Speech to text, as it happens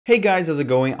Hey guys, how's it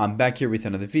going? I'm back here with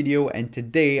another video, and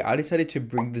today I decided to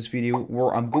bring this video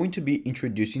where I'm going to be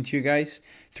introducing to you guys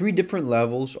 3 different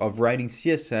levels of writing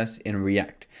CSS in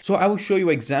React. So I will show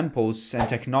you examples and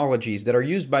technologies that are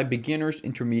used by beginners,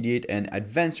 intermediate, and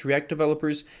advanced React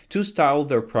developers to style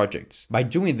their projects. By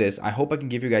doing this, I hope I can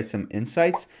give you guys some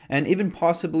insights and even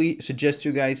possibly suggest to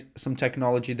you guys some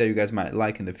technology that you guys might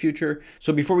like in the future.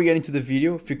 So before we get into the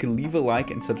video, if you could leave a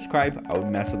like and subscribe, I would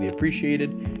massively appreciate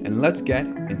it. And let's get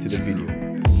into the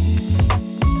video.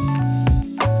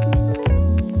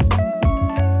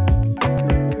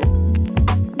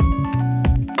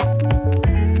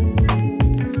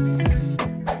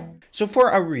 So for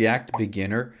a React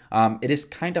beginner, it is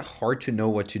kind of hard to know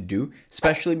what to do,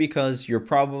 especially because you're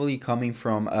probably coming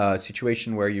from a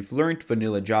situation where you've learned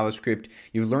vanilla JavaScript,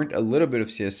 you've learned a little bit of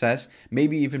CSS,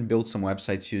 maybe even built some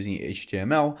websites using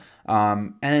HTML,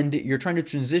 and you're trying to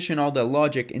transition all that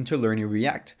logic into learning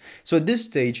React. So at this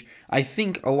stage, I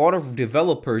think a lot of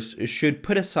developers should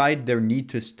put aside their need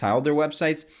to style their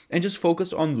websites and just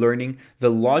focus on learning the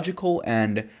logical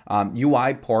and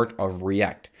UI part of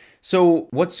React. So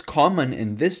what's common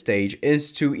in this stage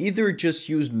is to either just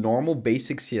use normal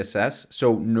basic CSS,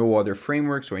 so no other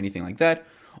frameworks or anything like that,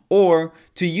 or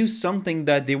to use something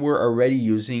that they were already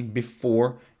using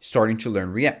before starting to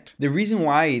learn React. The reason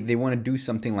why they want to do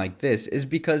something like this is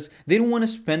because they don't want to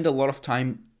spend a lot of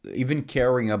time even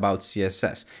caring about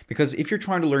CSS, because if you're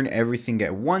trying to learn everything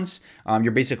at once,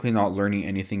 you're basically not learning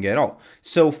anything at all.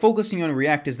 So focusing on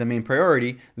React is the main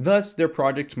priority, thus their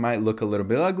projects might look a little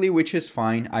bit ugly, which is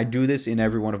fine. I do this in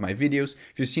every one of my videos.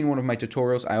 If you've seen one of my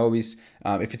tutorials, I always,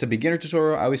 if it's a beginner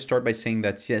tutorial, I always start by saying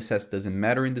that CSS doesn't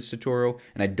matter in this tutorial,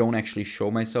 and I don't actually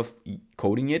show myself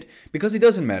coding it because it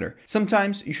doesn't matter.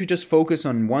 Sometimes you should just focus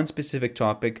on one specific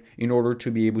topic in order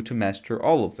to be able to master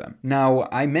all of them. Now,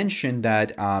 I mentioned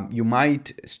that you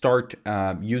might start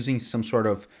using some sort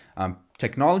of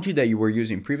technology that you were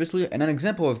using previously, and an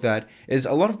example of that is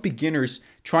a lot of beginners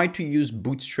try to use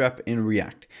BootStrap in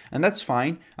React, and that's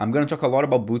fine. I'm going to talk a lot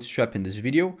about BootStrap in this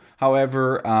video.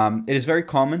 However, it is very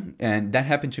common, and that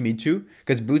happened to me too,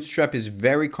 because BootStrap is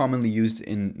very commonly used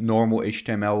in normal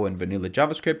HTML and vanilla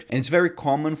JavaScript, and it's very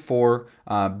common for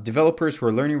developers who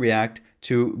are learning React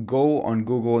to go on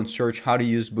Google and search how to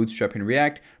use Bootstrap in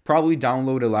React, probably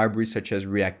download a library such as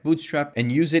React Bootstrap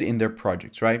and use it in their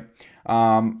projects, right?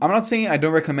 I'm not saying I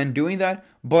don't recommend doing that,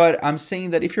 but I'm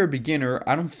saying that if you're a beginner,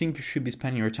 I don't think you should be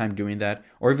spending your time doing that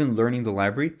or even learning the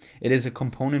library. It is a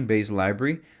component-based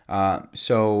library,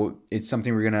 so it's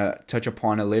something we're gonna touch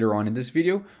upon later on in this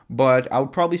video, but I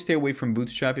would probably stay away from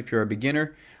Bootstrap if you're a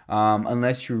beginner,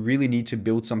 unless you really need to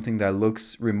build something that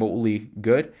looks remotely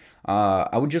good.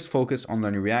 I would just focus on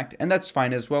learning React, and that's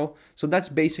fine as well. So that's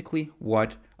basically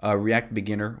what a React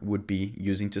beginner would be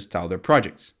using to style their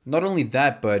projects. Not only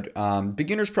that, but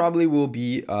beginners probably will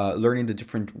be learning the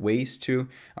different ways to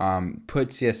put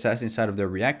CSS inside of their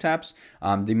React apps.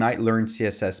 They might learn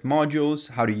CSS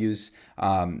modules, how to use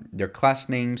their class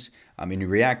names in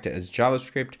React as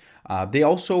JavaScript. They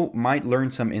also might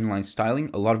learn some inline styling.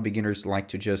 A lot of beginners like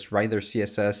to just write their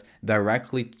CSS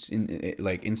directly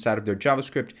inside of their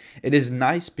JavaScript. It is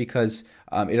nice because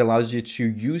it allows you to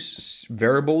use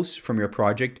variables from your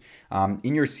project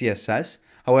in your CSS.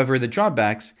 However, the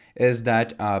drawbacks is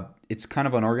that it's kind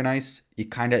of unorganized.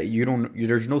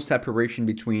 There's no separation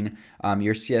between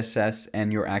your CSS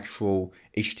and your actual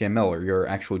HTML or your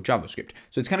actual JavaScript.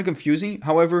 So it's kind of confusing.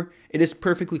 However, it is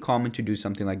perfectly common to do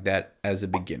something like that as a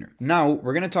beginner. Now,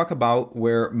 we're going to talk about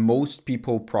where most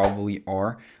people probably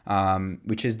are,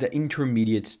 which is the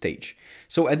intermediate stage.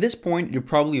 So at this point, you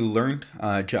probably learned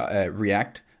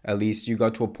React. At least you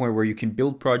got to a point where you can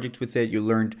build projects with it. You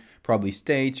learned probably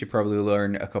states, you probably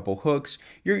learned a couple hooks.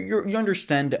 You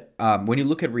understand, when you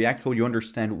look at React code, you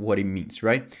understand what it means,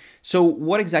 right? So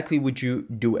what exactly would you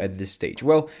do at this stage?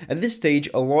 Well, at this stage,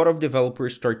 a lot of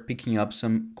developers start picking up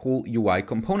some cool UI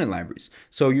component libraries.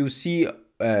 So you see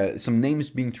some names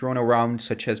being thrown around,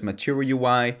 such as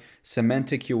MaterialUI,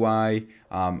 Semantic UI,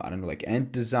 I don't know, like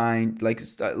Ant Design, like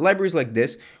libraries like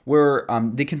this, where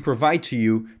they can provide to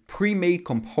you pre-made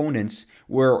components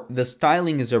where the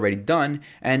styling is already done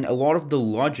and a lot of the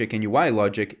logic and UI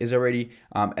logic is already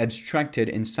abstracted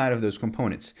inside of those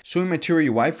components. So in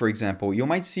MaterialUI, for example, you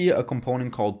might see a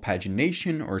component called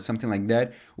pagination or something like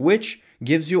that, which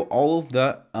gives you all of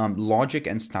the logic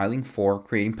and styling for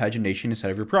creating pagination inside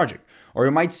of your project. Or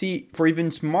you might see for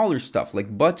even smaller stuff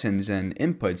like buttons and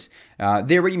inputs,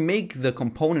 they already make the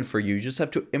component for you. You just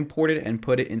have to import it and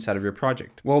put it inside of your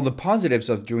project. Well, the positives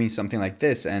of doing something like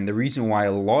this, and the reason why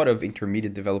a lot of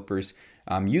intermediate developers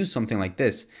use something like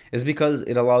this is because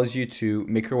it allows you to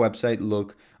make your website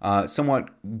look somewhat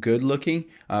good looking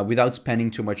without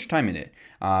spending too much time in it.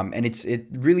 And it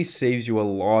really saves you a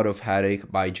lot of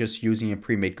headache by just using a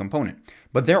pre-made component.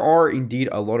 But there are indeed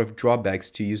a lot of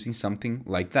drawbacks to using something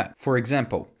like that. For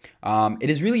example, it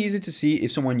is really easy to see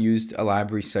if someone used a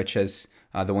library such as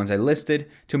the ones I listed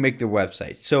to make their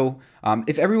website. So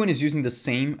if everyone is using the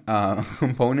same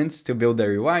components to build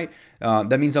their UI,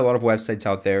 that means a lot of websites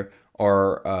out there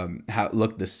are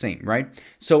look the same, right?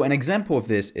 So an example of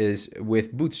this is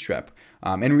with BootStrap.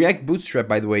 And React BootStrap,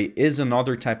 by the way, is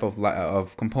another type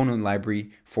of component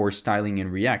library for styling in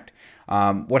React.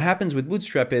 What happens with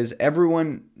BootStrap is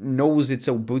everyone knows it's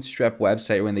a Bootstrap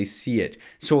website when they see it.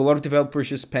 So a lot of developers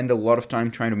just spend a lot of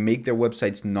time trying to make their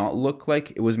websites not look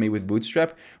like it was made with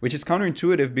Bootstrap, which is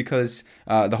counterintuitive because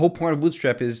the whole point of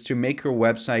Bootstrap is to make your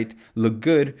website look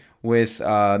good with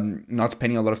not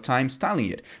spending a lot of time styling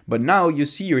it. But now you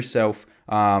see yourself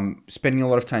spending a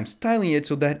lot of time styling it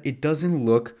so that it doesn't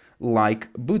look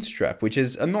like Bootstrap, which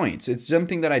is annoying. It's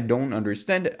something that I don't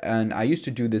understand, and I used to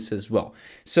do this as well.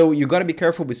 So you got to be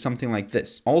careful with something like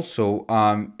this. Also,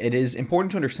 it is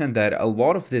important to understand that a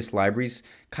lot of these libraries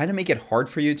kind of make it hard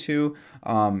for you to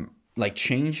like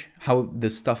change how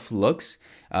the stuff looks.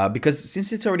 Because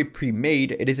since it's already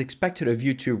pre-made, it is expected of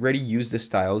you to already use the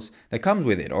styles that comes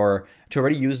with it, or to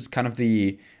already use kind of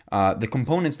the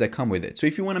components that come with it. So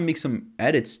if you want to make some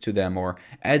edits to them or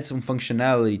add some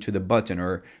functionality to the button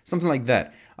or something like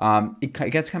that, it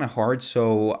gets kind of hard.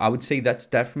 So I would say that's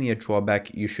definitely a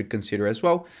drawback you should consider as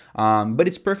well. But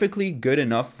it's perfectly good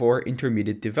enough for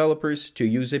intermediate developers to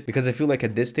use it, because I feel like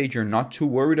at this stage you're not too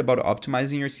worried about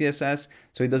optimizing your CSS,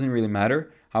 so it doesn't really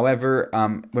matter. However,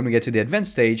 when we get to the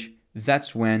advanced stage,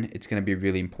 that's when it's going to be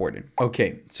really important.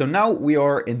 Okay, so now we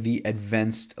are in the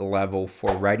advanced level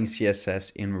for writing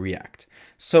CSS in React.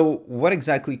 So what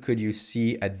exactly could you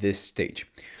see at this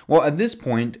stage? Well, at this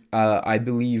point, I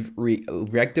believe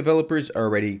React developers are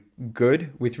already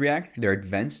good with React. They're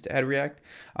advanced at React.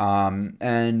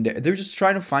 And they're just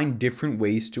trying to find different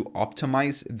ways to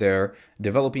optimize their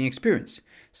developing experience.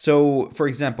 So, for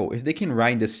example, if they can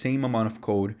write the same amount of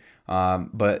code,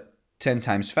 but 10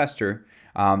 times faster,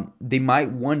 they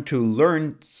might want to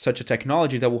learn such a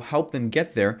technology that will help them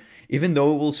get there, even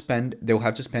though they'll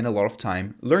have to spend a lot of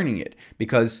time learning it,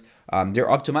 because they're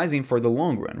optimizing for the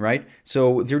long run, right?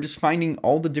 So they're just finding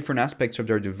all the different aspects of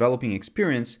their developing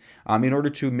experience in order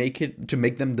to make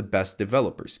them the best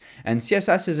developers. And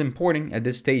CSS is important at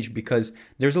this stage because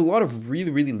there's a lot of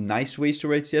really, really nice ways to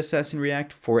write CSS in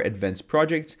React for advanced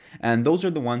projects, and those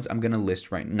are the ones I'm gonna list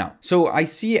right now. So I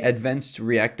see advanced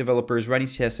React developers writing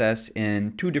CSS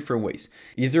in two different ways,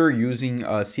 either using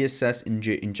a CSS in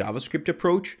JavaScript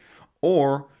approach,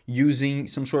 or using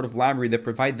some sort of library that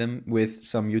provide them with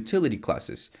some utility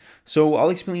classes. So I'll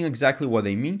explain exactly what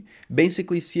they mean.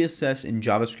 Basically, CSS in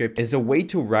JavaScript is a way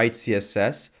to write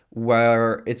CSS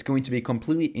where it's going to be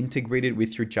completely integrated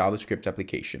with your JavaScript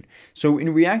application. So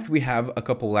in React, we have a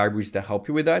couple libraries that help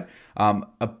you with that.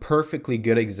 A perfectly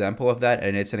good example of that,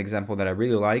 and it's an example that I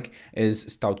really like, is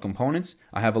Styled Components.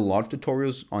 I have a lot of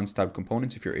tutorials on Styled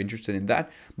Components if you're interested in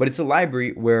that, but it's a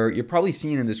library where you're probably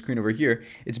seeing in the screen over here.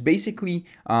 It's basically,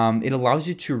 it allows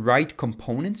you to write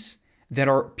components that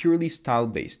are purely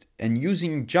style-based and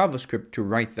using JavaScript to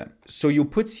write them. So you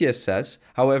put CSS,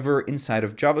 however, inside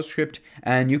of JavaScript,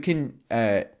 and you can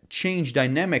change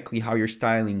dynamically how your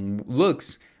styling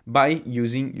looks by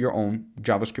using your own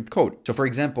JavaScript code. So for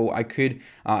example, I could,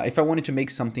 if I wanted to make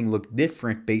something look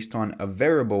different based on a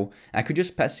variable, I could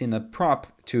just pass in a prop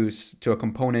to a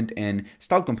component in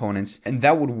Styled Components, and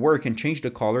that would work and change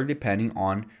the color depending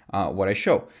on what I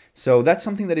show. So that's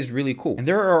something that is really cool. And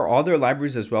there are other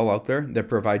libraries as well out there that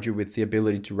provide you with the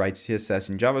ability to write CSS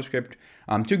in JavaScript.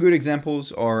 Two good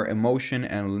examples are Emotion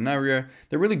and Lunaria.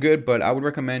 They're really good, but I would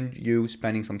recommend you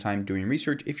spending some time doing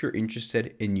research if you're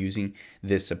interested in using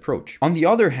this approach. On the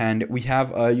other hand, we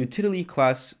have a utility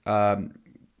class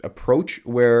approach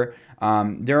where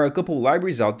there are a couple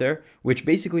libraries out there which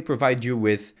basically provide you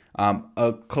with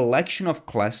a collection of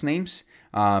class names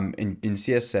in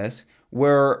CSS,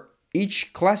 where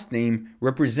each class name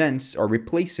represents or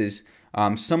replaces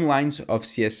some lines of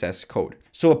CSS code.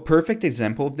 So a perfect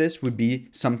example of this would be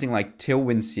something like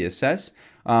TailwindCSS,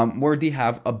 where they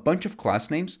have a bunch of class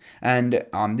names, and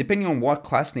depending on what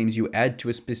class names you add to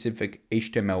a specific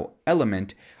HTML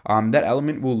element, that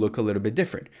element will look a little bit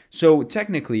different. So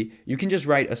technically, you can just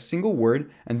write a single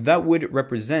word, and that would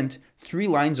represent 3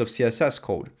 lines of CSS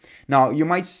code. Now, you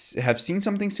might have seen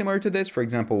something similar to this. For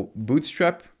example,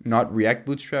 BootStrap, not React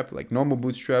Bootstrap, like normal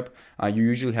BootStrap. You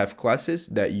usually have classes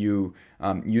that you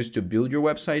use to build your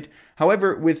website.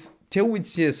 However, with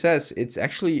TailwindCSS, it's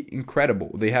actually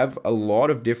incredible. They have a lot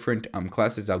of different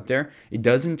classes out there. It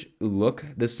doesn't look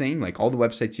the same. Like all the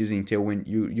websites using Tailwind,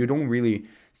 you don't really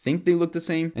think they look the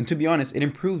same. And to be honest, it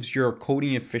improves your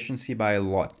coding efficiency by a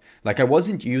lot. Like I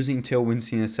wasn't using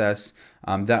TailwindCSS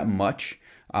that much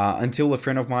until a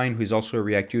friend of mine who's also a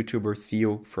React YouTuber,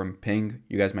 Theo from Ping,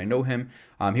 you guys might know him,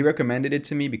 he recommended it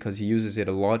to me because he uses it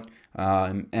a lot.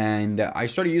 And I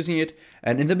started using it,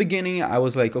 and in the beginning I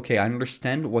was like, okay, I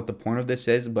understand what the point of this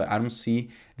is, but I don't see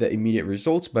the immediate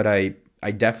results. But I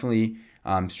definitely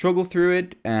struggled through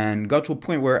it and got to a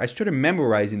point where I started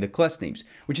memorizing the class names,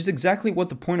 which is exactly what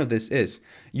the point of this is.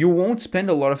 You won't spend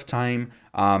a lot of time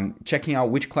checking out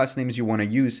which class names you want to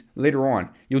use later on.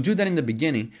 You'll do that in the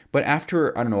beginning, but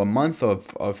after, I don't know, a month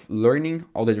of learning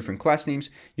all the different class names,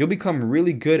 you'll become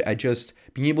really good at just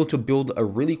being able to build a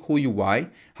really cool UI,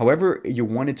 however you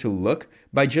want it to look,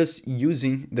 by just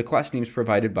using the class names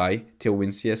provided by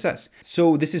Tailwind CSS.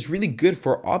 So this is really good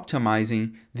for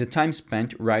optimizing the time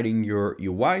spent writing your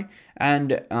UI.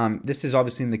 And this is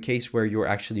obviously in the case where you're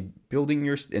actually building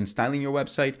and styling your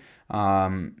website.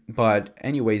 But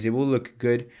anyways, it will look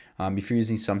good if you're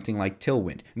using something like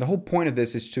Tailwind. And the whole point of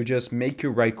this is to just make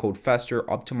your write code faster,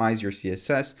 optimize your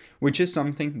CSS, which is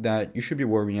something that you should be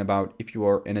worrying about if you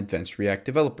are an advanced React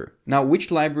developer. Now,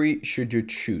 which library should you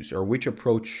choose, or which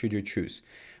approach should you choose?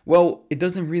 Well, it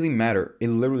doesn't really matter. It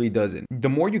literally doesn't. The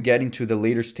more you get into the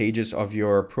later stages of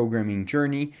your programming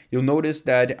journey, you'll notice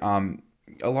that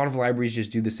a lot of libraries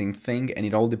just do the same thing, and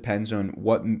it all depends on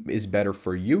what is better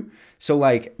for you. So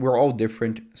like, we're all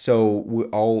different, so we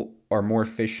all are more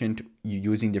efficient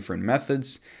using different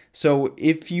methods. So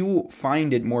if you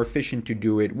find it more efficient to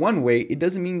do it one way, it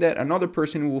doesn't mean that another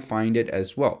person will find it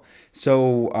as well.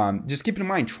 So just keep in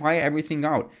mind, try everything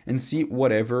out and see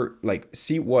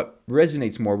see what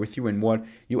resonates more with you and what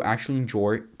you actually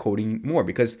enjoy coding more,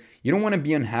 because you don't want to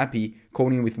be unhappy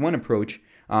coding with one approach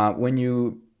when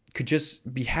you could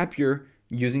just be happier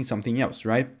using something else,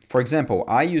 right? For example,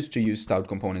 I used to use styled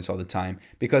components all the time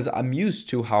because I'm used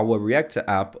to how a React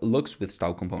app looks with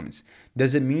styled components.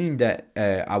 Does it mean that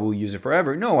I will use it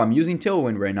forever? No, I'm using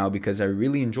Tailwind right now because I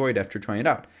really enjoyed it after trying it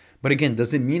out. But again,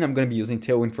 does it mean I'm going to be using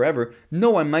Tailwind forever?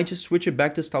 No, I might just switch it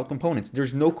back to styled components.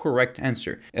 There's no correct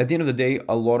answer. At the end of the day,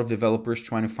 a lot of developers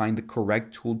trying to find the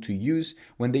correct tool to use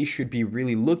when they should be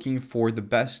really looking for the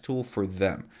best tool for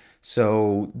them.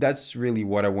 So that's really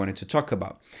what I wanted to talk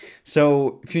about.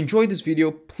 So if you enjoyed this video,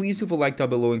 please leave a like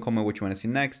down below and comment what you want to see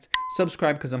next.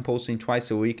 Subscribe because I'm posting twice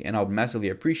a week and I would massively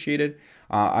appreciate it.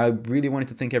 I really wanted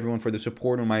to thank everyone for the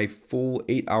support on my full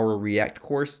 8-hour React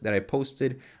course that I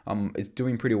posted. It's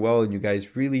doing pretty well and you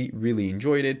guys really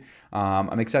enjoyed it.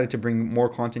 I'm excited to bring more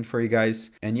content for you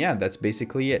guys. And yeah, that's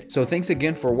basically it. So thanks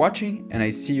again for watching and I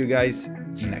see you guys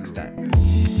next time.